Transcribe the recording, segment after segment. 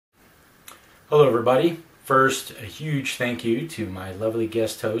Hello everybody. First, a huge thank you to my lovely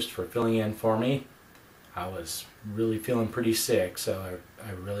guest host for filling in for me. I was really feeling pretty sick, so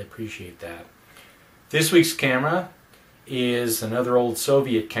I really appreciate that. This week's camera is another old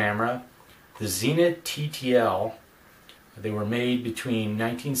Soviet camera, the Zenit TTL. They were made between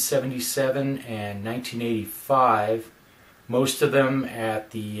 1977 and 1985. Most of them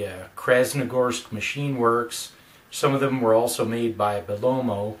at the Krasnogorsk Machine Works. Some of them were also made by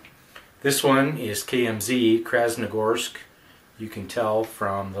Belomo. This one is KMZ, Krasnogorsk. You can tell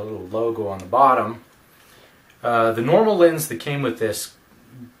from the little logo on the bottom. The normal lens that came with this,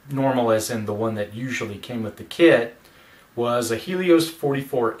 normal as in the one that usually came with the kit, was a Helios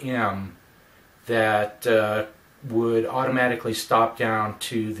 44M that would automatically stop down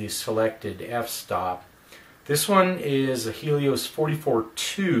to the selected f-stop. This one is a Helios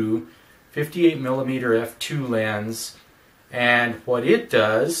 44-2 58mm f2 lens, and what it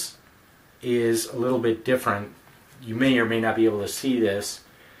does is a little bit different. You may or may not be able to see this.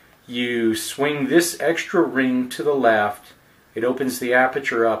 You swing this extra ring to the left, it opens the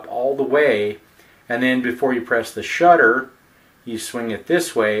aperture up all the way, and then before you press the shutter, you swing it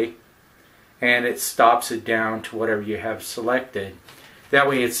this way, and it stops it down to whatever you have selected. That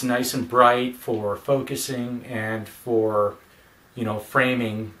way it's nice and bright for focusing and for, you know,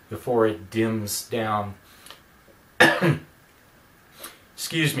 framing before it dims down.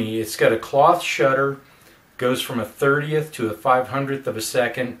 Excuse me, it's got a cloth shutter, goes from a 1/30th to a 500th of a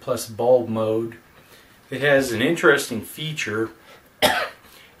second, plus bulb mode. It has an interesting feature.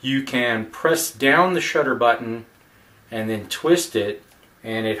 You can press down the shutter button and then twist it,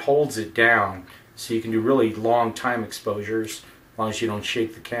 and it holds it down. So you can do really long time exposures, as long as you don't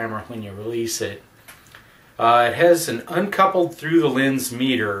shake the camera when you release it. It has an uncoupled through the lens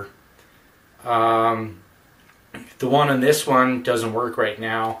meter. The one on this one doesn't work right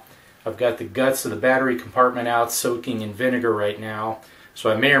now. I've got the guts of the battery compartment out soaking in vinegar right now,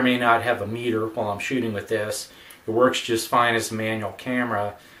 so I may or may not have a meter while I'm shooting with this. It works just fine as a manual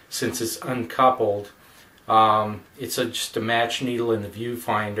camera since it's uncoupled. It's just a match needle in the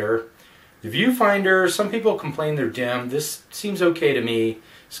viewfinder. The viewfinder, some people complain they're dim. This seems okay to me.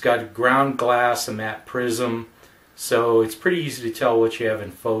 It's got ground glass, a matte prism, so it's pretty easy to tell what you have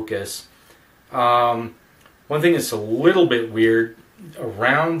in focus. One thing that's a little bit weird,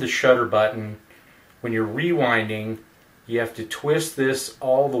 around the shutter button, when you're rewinding, you have to twist this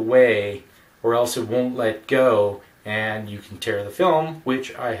all the way or else it won't let go and you can tear the film,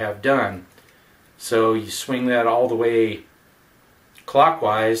 which I have done. So you swing that all the way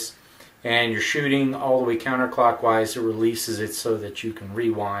clockwise and you're shooting all the way counterclockwise. It releases it so that you can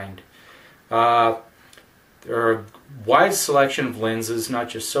rewind. There are a wide selection of lenses, not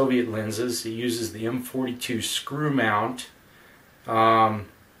just Soviet lenses. It uses the M42 screw mount. I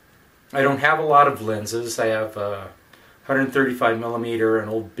don't have a lot of lenses. I have a 135mm, an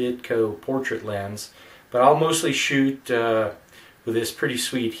old Bitco portrait lens, but I'll mostly shoot with this pretty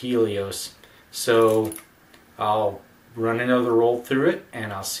sweet Helios. So I'll run another roll through it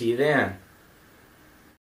and I'll see you then.